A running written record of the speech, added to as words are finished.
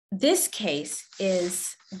This case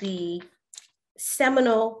is the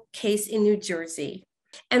seminal case in New Jersey.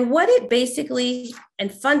 And what it basically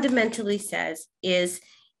and fundamentally says is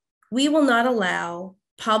we will not allow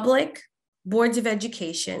public boards of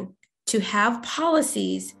education to have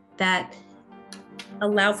policies that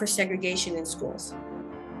allow for segregation in schools.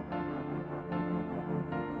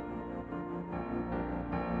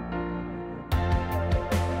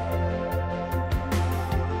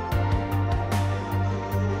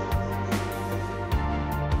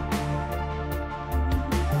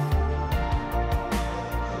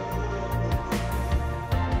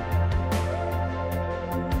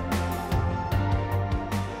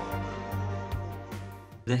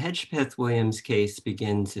 The Hedgepeth Williams case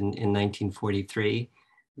begins in 1943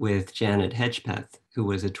 with Janet Hedgepeth, who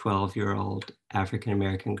was a 12-year-old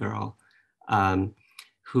African-American girl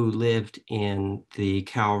who lived in the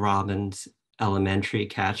Carol Robbins Elementary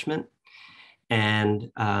catchment. And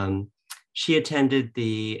she attended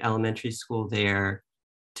the elementary school there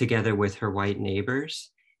together with her white neighbors.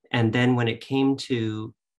 And then when it came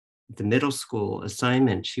to the middle school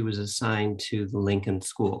assignment, she was assigned to the Lincoln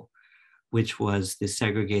School, which was the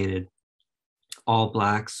segregated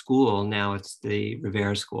all-Black school. Now it's the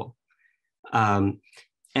Rivera School. It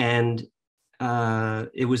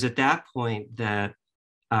was at that point that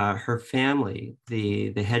her family,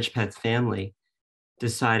 the Hedgepeth family,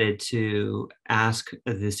 decided to ask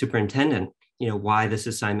the superintendent, why this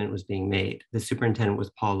assignment was being made. The superintendent was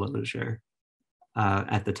Paul Lozier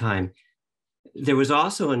at the time. There was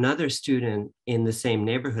also another student in the same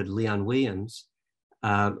neighborhood, Leon Williams,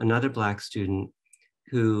 another Black student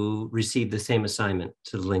who received the same assignment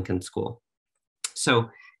to the Lincoln School. So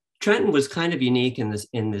Trenton was kind of unique in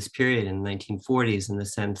this period in the 1940s in the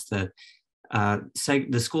sense that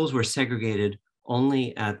the schools were segregated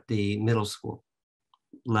only at the middle school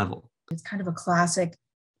level. It's kind of a classic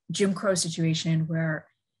Jim Crow situation where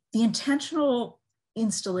the intentional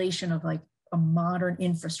installation of like a modern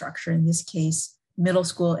infrastructure, in this case, middle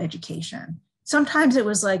school education. Sometimes it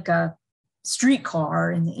was like a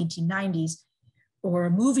streetcar in the 1890s or a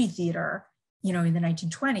movie theater, in the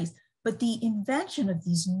 1920s. But the invention of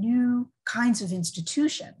these new kinds of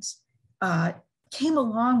institutions came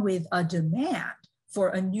along with a demand for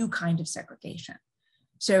a new kind of segregation.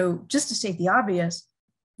 So just to state the obvious,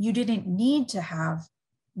 you didn't need to have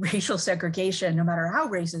racial segregation, no matter how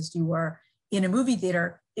racist you were, in a movie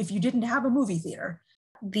theater if you didn't have a movie theater.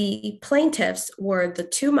 The plaintiffs were the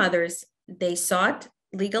two mothers. They sought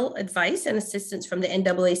legal advice and assistance from the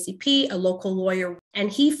NAACP, a local lawyer, and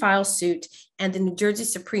he filed suit, and the New Jersey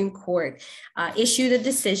Supreme Court issued a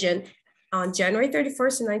decision on January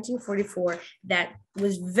 31st, 1944 that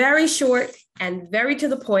was very short and very to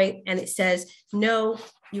the point, and it says, no,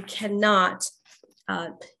 you cannot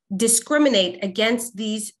discriminate against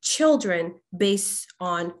these children based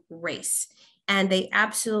on race. And they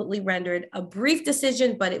absolutely rendered a brief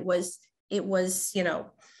decision, but it was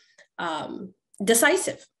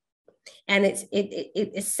decisive. And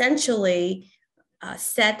it essentially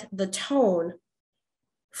set the tone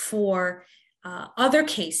for other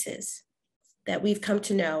cases that we've come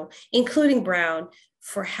to know, including Brown,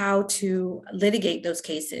 for how to litigate those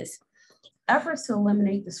cases. Efforts to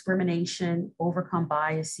eliminate discrimination, overcome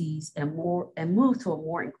biases, and move to a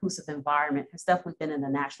more inclusive environment has definitely been in the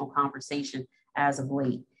national conversation as of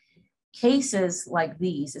late. Cases like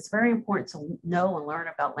these, it's very important to know and learn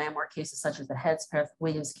about landmark cases such as the Hedgepeth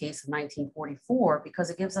Williams case of 1944, because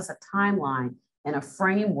it gives us a timeline and a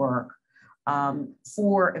framework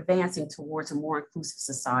for advancing towards a more inclusive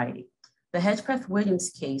society. The Hedgepeth Williams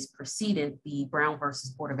case preceded the Brown versus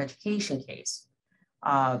Board of Education case.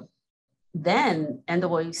 Then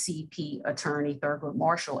NAACP attorney Thurgood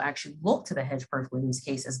Marshall actually looked to the Hedgepeth Williams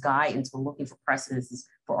case as guidance when looking for precedents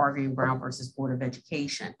for arguing Brown versus Board of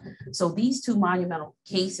Education. So these two monumental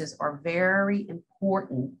cases are very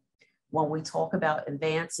important when we talk about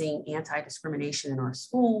advancing anti-discrimination in our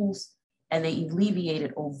schools, and they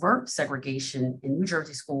alleviated overt segregation in New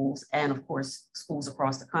Jersey schools and, of course, schools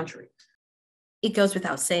across the country. It goes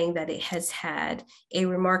without saying that it has had a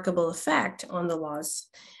remarkable effect on the laws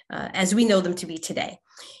as we know them to be today.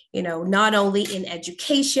 Not only in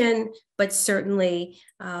education, but certainly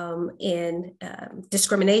in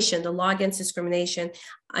discrimination, the law against discrimination.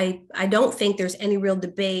 I don't think there's any real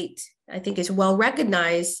debate. I think it's well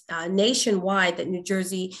recognized nationwide that New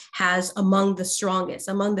Jersey has among the strongest,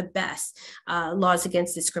 among the best laws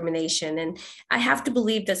against discrimination. And I have to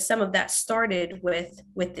believe that some of that started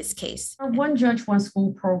with this case. Our one judge, one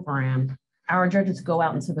school program, our judges go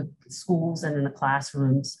out into the schools and in the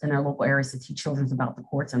classrooms in our local areas to teach children about the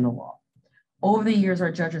courts and the law. Over the years,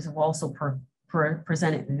 our judges have also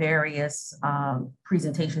presented various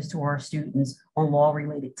presentations to our students on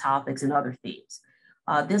law-related topics and other themes.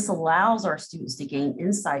 This allows our students to gain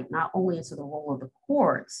insight not only into the role of the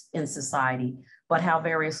courts in society, but how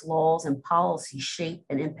various laws and policies shape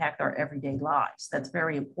and impact our everyday lives. That's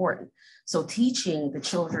very important. So teaching the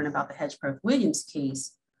children about the Hedgepeth Williams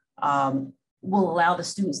case will allow the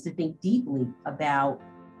students to think deeply about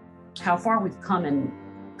how far we've come in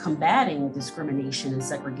combating discrimination and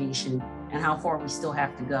segregation, and how far we still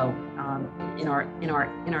have to go in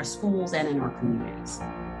our schools and in our communities.